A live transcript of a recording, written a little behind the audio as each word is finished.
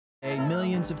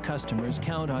Millions of customers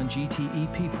count on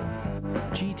GTE people,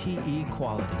 GTE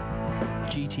quality,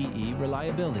 GTE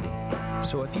reliability.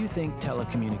 So if you think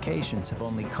telecommunications have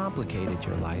only complicated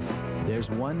your life,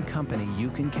 there's one company you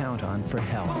can count on for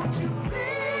help. Won't you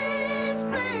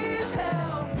please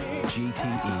help me?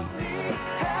 GTE.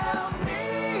 Help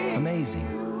me.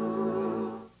 Amazing.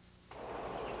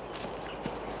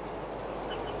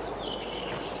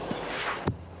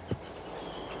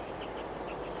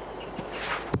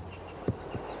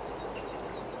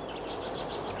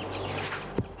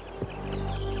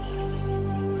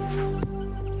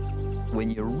 When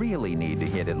you really need to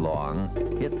hit it long,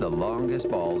 hit the longest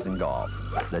balls in golf,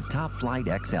 the Top Flite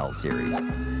XL series.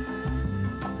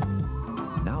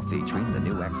 Now featuring the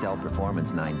new XL Performance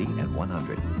 90 and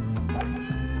 100.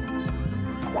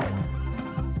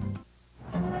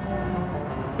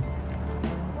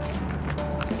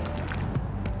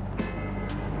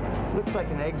 Looks like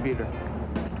an egg beater.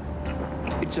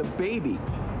 It's a baby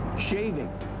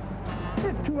shaving.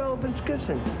 There's two elephants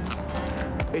kissing.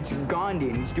 It's Gandhi,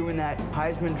 and he's doing that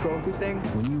Heisman Trophy thing.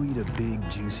 When you eat a big,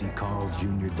 juicy Carl's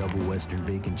Jr. Double Western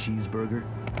Bacon Cheeseburger,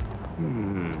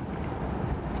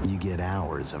 you get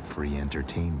hours of free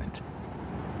entertainment.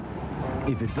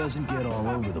 If it doesn't get all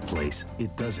over the place,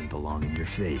 it doesn't belong in your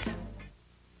face.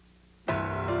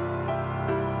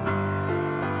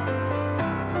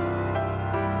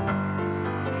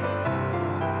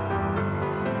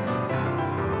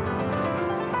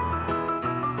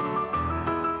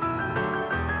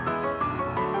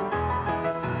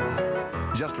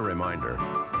 Just a reminder,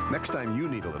 next time you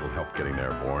need a little help getting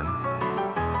airborne,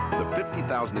 the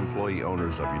 50,000 employee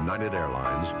owners of United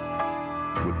Airlines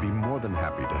would be more than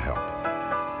happy to help.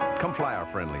 Come fly our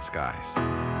friendly skies.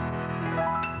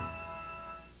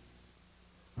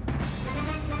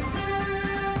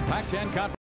 Pac-10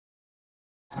 Conference.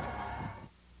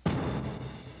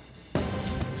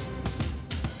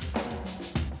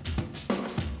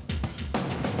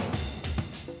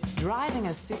 Driving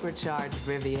a supercharged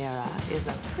Riviera is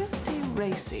a pretty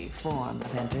racy form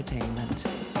of entertainment.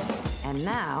 And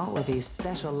now, with these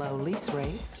special low lease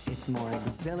rates, it's more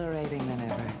exhilarating than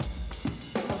ever.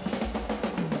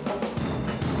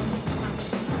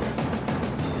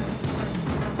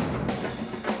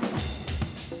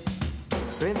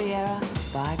 Riviera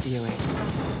by Buick.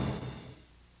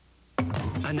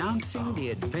 Announcing the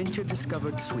Adventure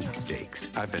Discovered Sweepstakes.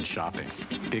 I've been shopping,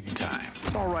 big time.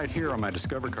 It's all right here on my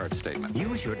Discover Card statement.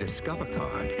 Use your Discover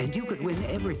card, and you could win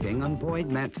everything on Boyd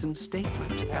Matson's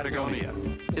statement. Patagonia.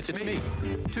 It's me.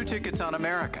 2 tickets on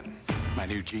American. My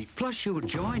new Jeep. Plus, you'll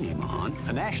join him on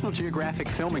a National Geographic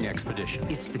filming expedition.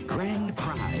 It's the grand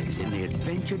prize in the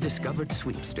Adventure Discovered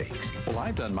Sweepstakes. Well,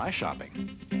 I've done my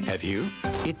shopping. Have you?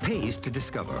 It pays to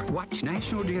discover. Watch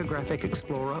National Geographic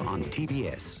Explorer on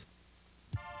TBS.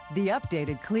 The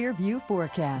updated Clearview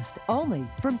Forecast, only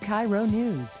from KIRO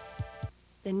News.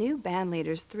 The new band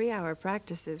leader's 3-hour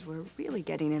practices were really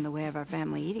getting in the way of our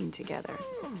family eating together.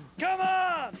 Come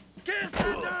on! Kiss the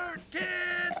dirt, kid!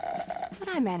 But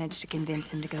I managed to convince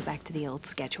him to go back to the old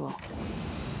schedule.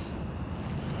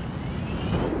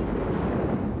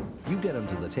 You get them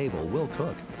to the table, we'll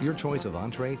cook. Your choice of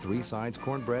entree, 3 sides,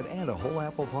 cornbread, and a whole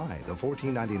apple pie. The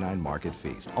 $14.99 Market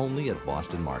Feast, only at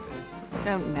Boston Market.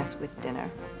 Don't mess with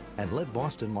dinner. And let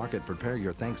Boston Market prepare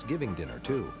your Thanksgiving dinner,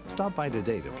 too. Stop by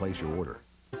today to place your order.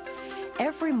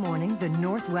 Every morning, the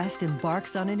Northwest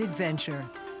embarks on an adventure.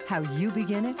 How you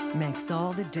begin it makes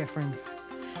all the difference.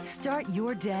 Start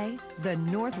your day the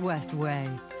Northwest way.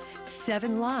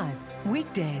 7 Live,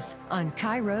 weekdays on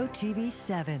KIRO TV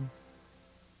 7.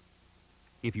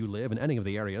 If you live in any of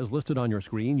the areas listed on your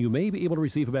screen, you may be able to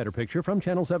receive a better picture from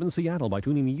Channel 7 Seattle by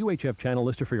tuning the UHF channel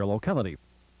listed for your locality.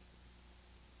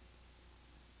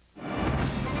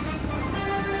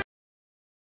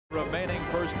 Remaining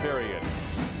first period.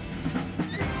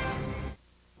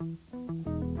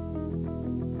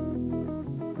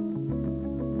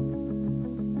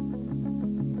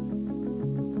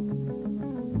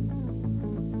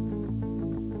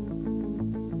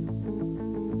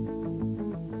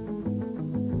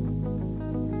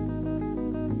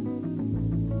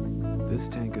 This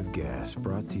tank of gas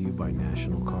brought to you by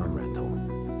National Car Rental.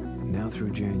 Now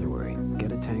through January,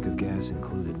 get a tank of gas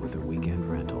included with a weekend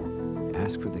rental.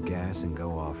 Ask for the gas and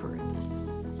go offer it.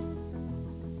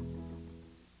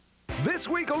 This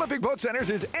week, Olympic Boat Centers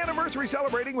is anniversary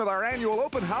celebrating with our annual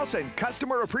open house and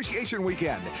customer appreciation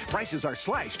weekend. Prices are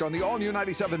slashed on the all-new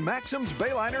 97 Maxims,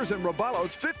 Bayliners, and Robalos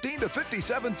 15 to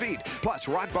 57 feet. Plus,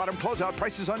 rock-bottom closeout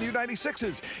prices on new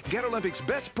 96s. Get Olympic's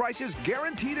best prices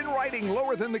guaranteed in writing,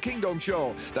 lower than the Kingdom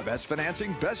Show. The best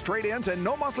financing, best trade-ins, and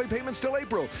no monthly payments till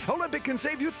April. Olympic can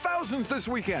save you thousands this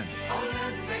weekend.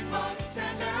 Olympic Boat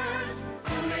Centers,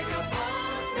 make a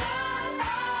boat down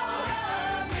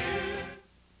out of you.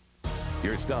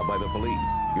 You're stopped by the police.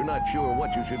 You're not sure what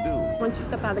you should do. Why don't you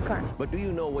step out of the car? But do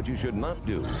you know what you should not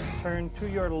do? Turn to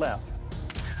your left.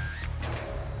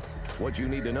 What you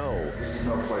need to know. This is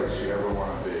no place you ever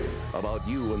want to be. About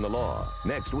you and the law.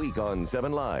 Next week on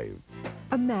 7 Live.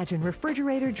 Imagine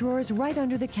refrigerator drawers right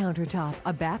under the countertop,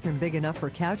 a bathroom big enough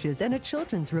for couches, and a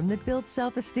children's room that builds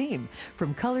self-esteem.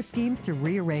 From color schemes to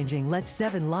rearranging, let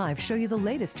 7 Live show you the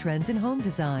latest trends in home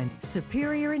design.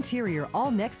 Superior interior, all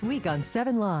next week on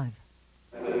 7 Live.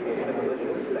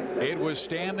 It was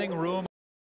standing room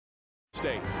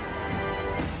state.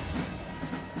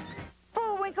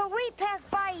 Bullwinkle, we passed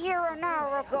by here an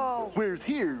hour ago. Where's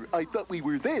here? I thought we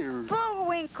were there.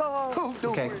 Bullwinkle. Oh,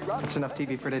 don't okay, worry, Rob. that's enough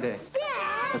TV for today.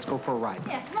 Yeah. Let's go for a ride.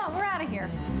 Yeah, come on, we're out of here.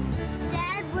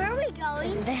 Dad, where are we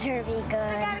going? This better be good.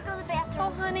 I gotta go to the bathroom.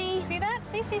 Oh, honey. See that?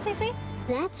 See?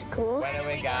 That's cool. When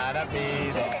we gotta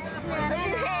be there.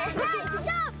 Hey,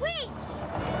 stop, wait!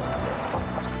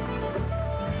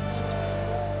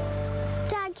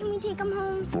 Dad, can we take him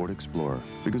home? Ford Explorer,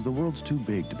 because the world's too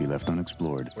big to be left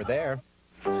unexplored. We're there.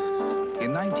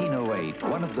 In 1908,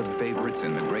 one of the favorites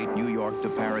in the great New York to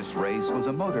Paris race was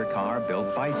a motor car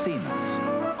built by Siemens.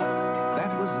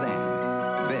 That was then.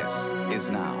 This is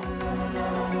now.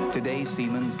 Today,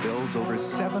 Siemens builds over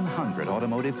 700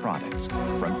 automotive products,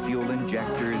 from fuel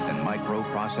injectors and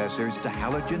microprocessors to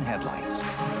halogen headlights.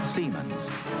 Siemens,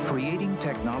 creating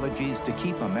technologies to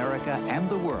keep America and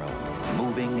the world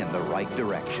moving in the right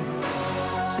direction.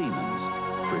 Siemens,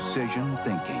 precision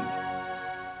thinking.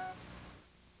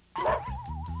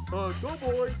 Go,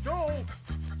 boy, go!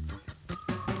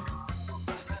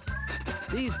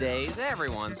 These days,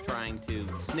 everyone's trying to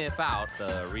sniff out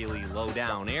the really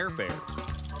low-down airfares.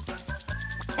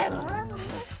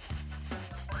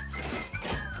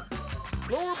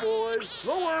 Lower, boys,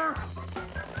 lower!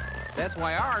 That's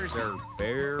why ours are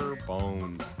bare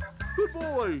bones. Good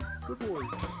boy, good boy.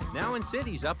 Now in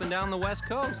cities up and down the West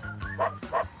Coast.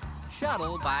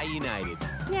 Shuttle by United.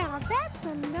 Now, that's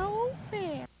a no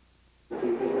fair.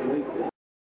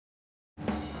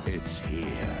 It's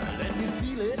here. Let me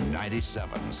feel it.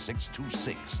 97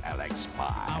 626 LX5.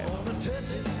 I want to touch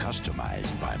it.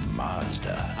 Customized by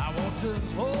Mazda. I want to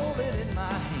hold it in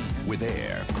my hand. With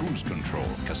air, cruise control,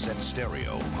 cassette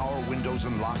stereo, power windows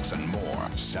and locks, and more.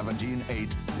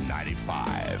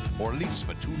 $17,895. Or lease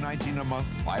for $219 a month,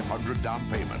 $500 down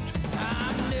payment.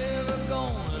 I'm never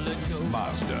gonna let go.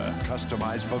 Mazda,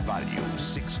 customized for value,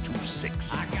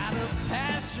 626. I got a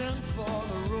passion for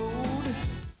the road.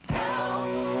 Help!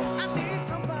 I need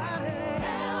somebody.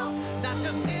 Help! Not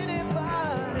just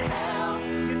anybody. Help!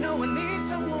 You know I need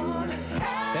someone.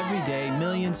 Help! Every day,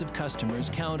 millions of customers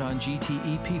count on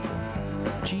GTE people.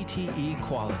 GTE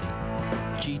quality.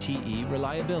 GTE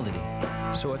reliability.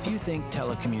 So if you think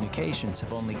telecommunications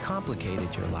have only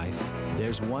complicated your life,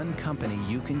 there's one company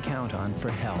you can count on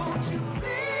for help. Won't you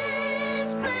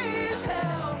please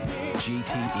help me.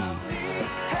 GTE.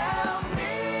 Help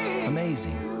me.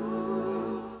 Amazing.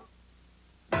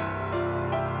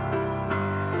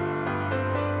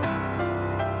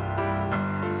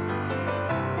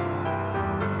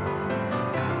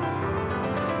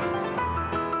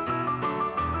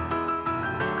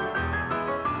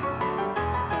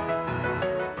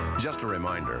 Just a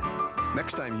reminder,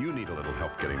 next time you need a little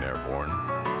help getting airborne,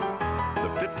 the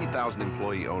 50,000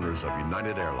 employee owners of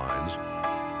United Airlines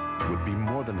would be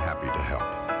more than happy to help.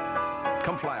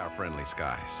 Come fly our friendly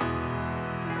skies.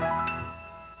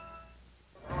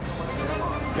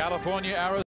 California,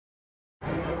 Arizona.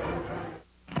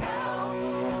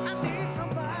 I need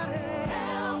somebody.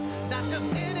 Help! Not just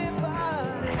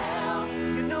anybody. Help!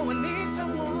 You know I need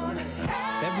someone.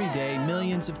 Help! Every day,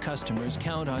 millions of customers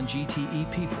count on GTE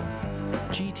people.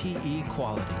 GTE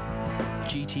quality.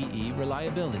 GTE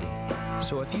reliability.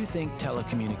 So if you think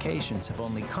telecommunications have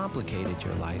only complicated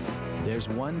your life, there's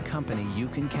one company you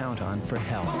can count on for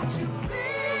help. Won't you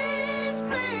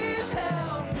please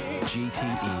help me.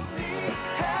 GTE.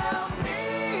 Help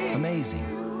me. Amazing.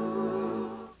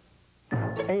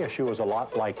 ASU is a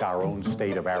lot like our own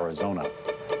state of Arizona.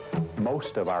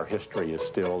 Most of our history is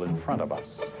still in front of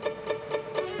us.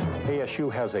 ASU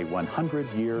has a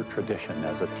 100-year tradition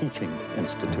as a teaching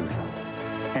institution.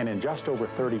 and in just over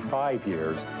 35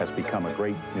 years has become a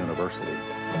great university.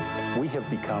 We have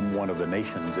become one of the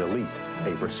nation's elite,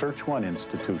 a Research One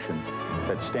institution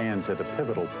that stands at a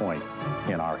pivotal point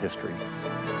in our history.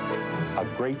 A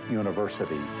great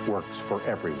university works for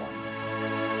everyone.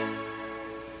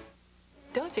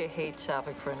 Don't you hate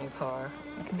shopping for a new car?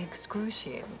 It can be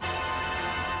excruciating.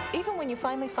 Even when you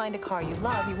finally find a car you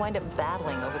love, you wind up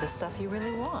battling over the stuff you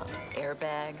really want.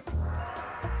 Airbag,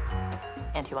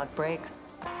 anti-lock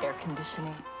brakes, air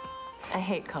conditioning. I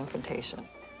hate confrontation.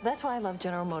 That's why I love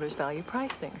General Motors value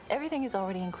pricing. Everything is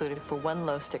already included for one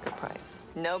low sticker price.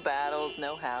 No battles,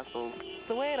 no hassles. It's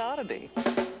the way it ought to be.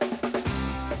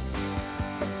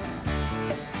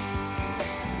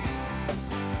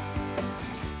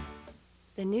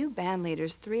 The new band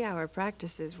leader's 3-hour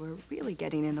practices were really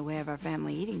getting in the way of our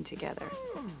family eating together.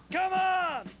 Come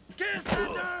on! Kiss the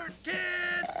dirt, kid!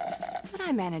 But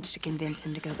I managed to convince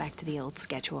him to go back to the old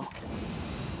schedule.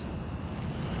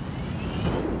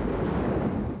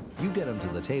 You get them to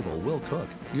the table, we'll cook.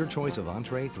 Your choice of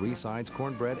entree, 3 sides,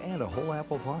 cornbread, and a whole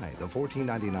apple pie. The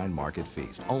 $14.99 Market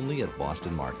Feast, only at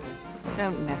Boston Market.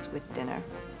 Don't mess with dinner.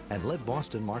 And let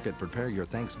Boston Market prepare your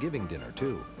Thanksgiving dinner,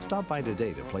 too. Stop by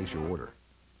today to place your order.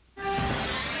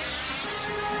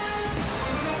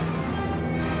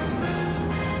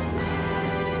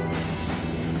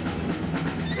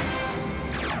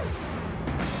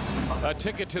 A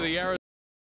ticket to the Arizona.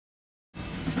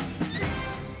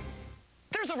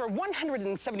 There's over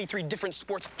 173 different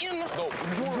sports in the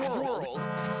world.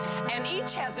 And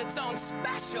each has its own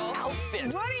special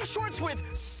outfit. Running shorts with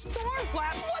storm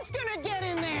flaps. What's gonna get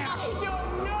in there? I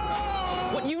don't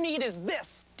know. What you need is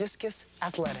this. Discus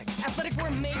Athletic. Athletic wear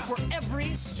made for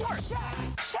every sport.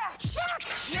 Shaq.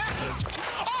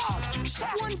 Oh,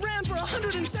 Shaq. One brand for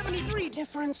 173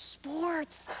 different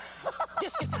sports.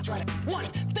 Discus Athletic. One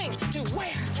thing to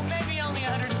wear. Well, maybe only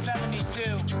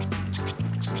 172.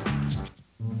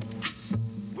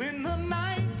 When the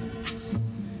night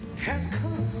has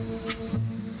come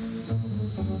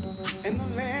and the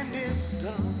land is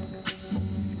dark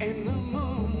and the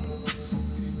moon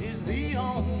is the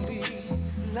only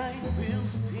light we'll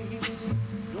see.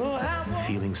 Oh, I want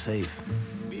Feeling safe,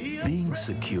 being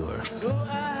secure.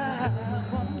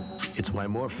 It's why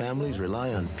more families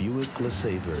rely on Buick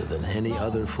LeSabre than any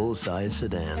other full-size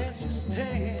sedan.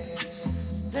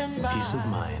 Peace of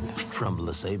mind from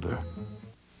LeSabre.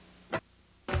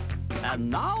 And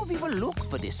now we will look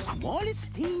for the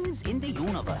smallest things in the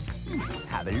universe.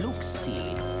 Have a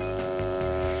look-see.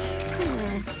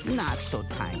 Not so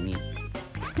tiny.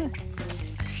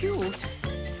 Cute.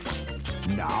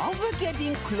 Now we're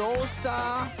getting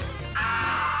closer.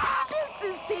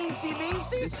 This is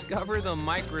teensy-weensy. Discover the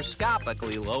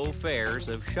microscopically low fares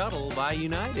of Shuttle by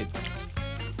United.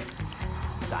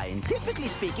 Scientifically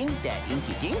speaking, they're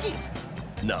inky-dinky.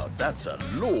 Now that's a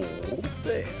low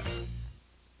fare.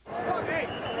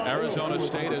 Arizona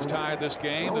State has tied this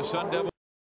game. The Sun Devils.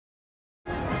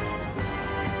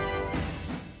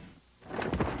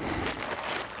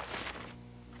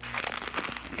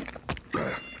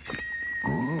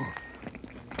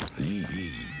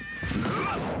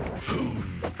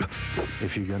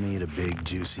 If you're gonna eat a big,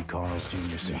 juicy Carl's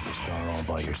Jr. Superstar all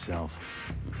by yourself,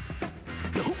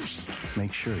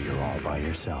 make sure you're all by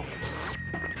yourself.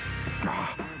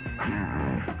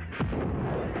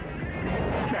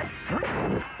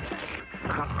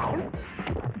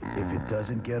 If it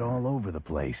doesn't get all over the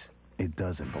place, it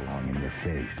doesn't belong in your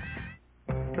face.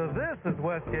 So this is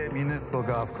Westgate Municipal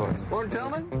Golf Course. Morning,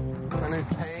 gentlemen. My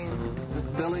name's Payne. This is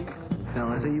Billy.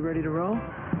 Fellas, are you ready to roll?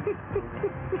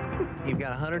 You've got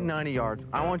 190 yards.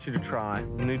 I want you to try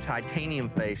the new titanium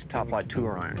face Top Flight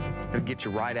Tour Iron. It'll get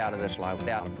you right out of this life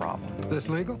without a problem. Is this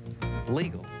legal?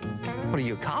 Legal? What are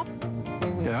you, a cop?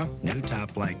 Yeah. New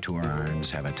Top Flight Tour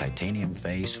Irons have a titanium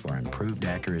face for improved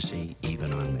accuracy,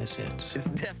 even on mishits. It's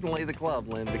definitely the club,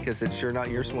 Lynn, because it's sure not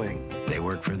your swing. They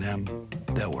work for them,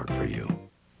 they'll work for you.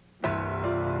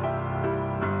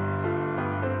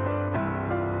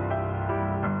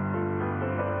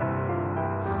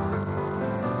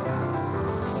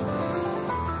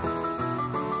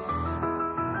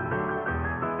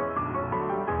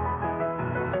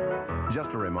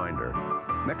 Just a reminder,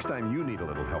 next time you need a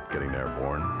little help getting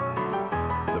airborne,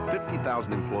 the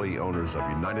 50,000 employee owners of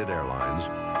United Airlines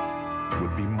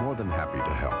would be more than happy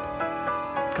to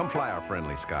help. Come fly our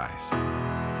friendly skies.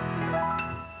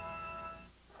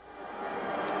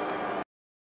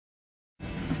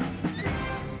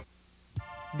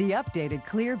 The updated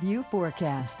Clearview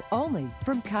Forecast, only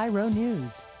from KIRO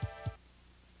News.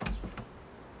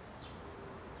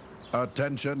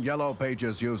 Attention Yellow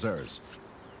Pages users.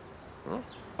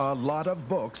 A lot of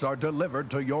books are delivered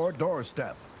to your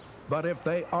doorstep. But if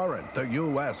they aren't the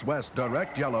U.S. West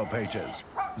Direct Yellow Pages,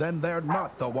 then they're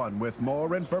not the one with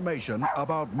more information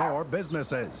about more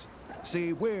businesses.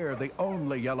 See, we're the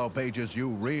only Yellow Pages you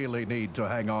really need to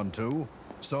hang on to,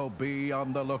 so be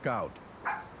on the lookout.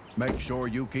 Make sure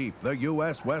you keep the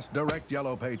U.S. West Direct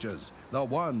Yellow Pages, the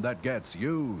one that gets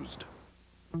used.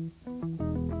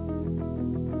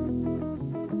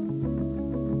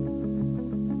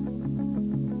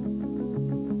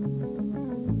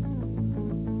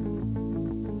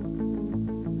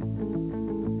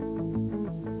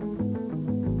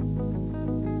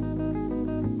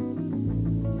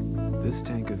 This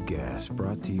tank of gas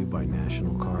brought to you by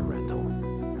National Car Rental.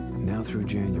 Now through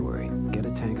January, get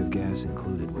a tank of gas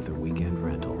included with a weekend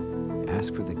rental.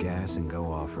 Ask for the gas and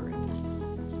go offer it.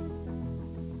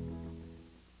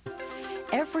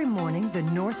 Every morning, the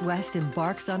Northwest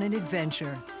embarks on an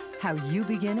adventure. How you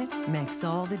begin it makes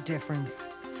all the difference.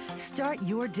 Start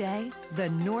your day the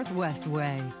Northwest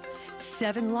way.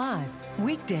 7 Live,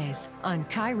 weekdays on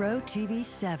KIRO TV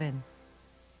 7.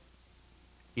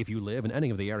 If you live in any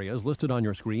of the areas listed on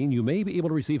your screen, you may be able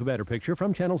to receive a better picture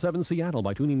from Channel 7 Seattle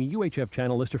by tuning the UHF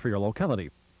channel listed for your locality.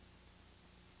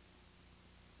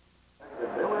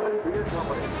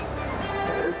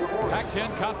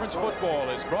 Pac-10 Conference Football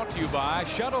is brought to you by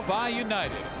Shuttle by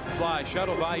United. Fly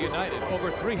Shuttle by United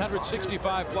over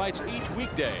 365 flights each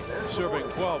weekday, serving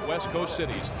 12 West Coast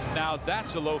cities. Now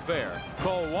that's a low fare.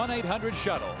 Call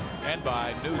 1-800-SHUTTLE. And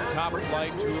by new Top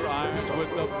Flight Tour irons with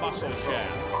the muscle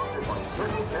shaft.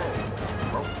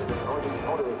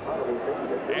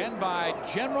 And by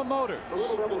General Motors.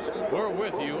 We're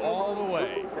with you all the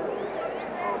way.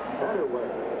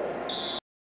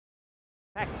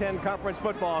 Pac-10 Conference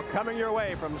Football coming your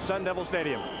way from Sun Devil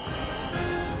Stadium.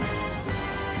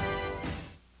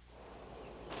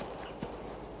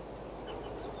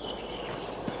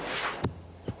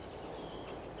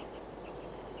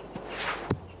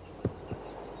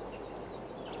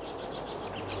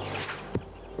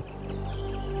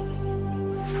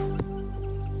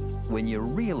 When you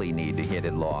really need to hit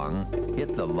it long,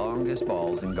 hit the longest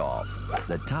balls in golf,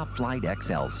 the Top Flight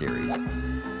XL Series.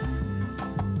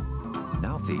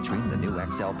 Now featuring the new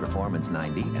XL Performance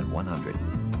 90 and 100.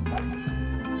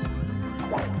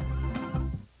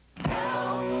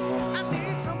 I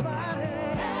need somebody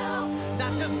help,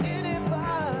 not just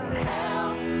anybody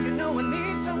help. You know I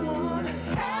need someone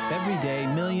help. Every day,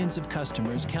 millions of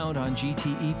customers count on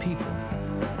GTE people,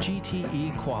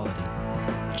 GTE quality,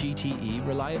 GTE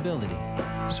reliability.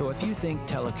 So if you think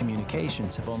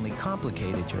telecommunications have only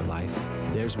complicated your life,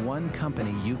 there's one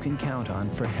company you can count on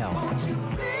for help.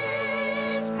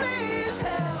 Please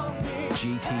help me.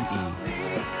 GTE.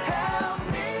 Help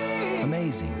me.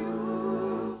 Amazing.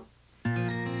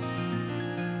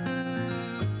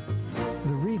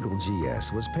 The Regal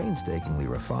GS was painstakingly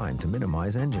refined to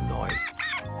minimize engine noise.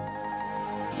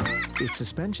 Its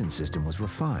suspension system was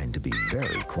refined to be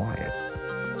very quiet.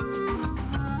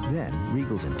 Then,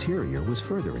 Regal's interior was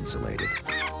further insulated,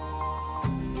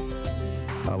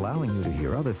 allowing you to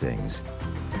hear other things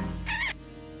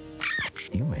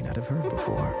you may not have heard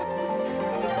before.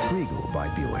 Regal by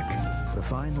Buick, the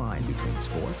fine line between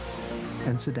sport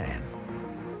and sedan.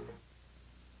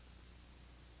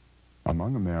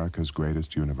 Among America's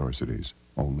greatest universities,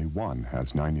 only one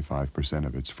has 95%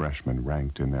 of its freshmen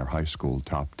ranked in their high school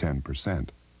top 10%,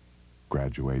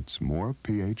 graduates more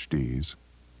PhDs,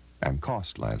 and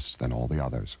cost less than all the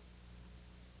others.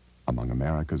 Among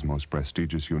America's most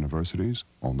prestigious universities,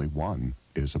 only one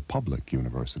is a public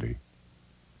university.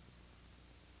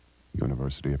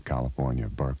 University of California,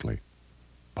 Berkeley.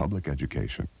 Public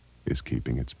education is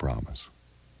keeping its promise.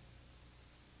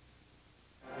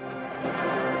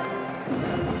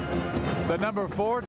 The number 4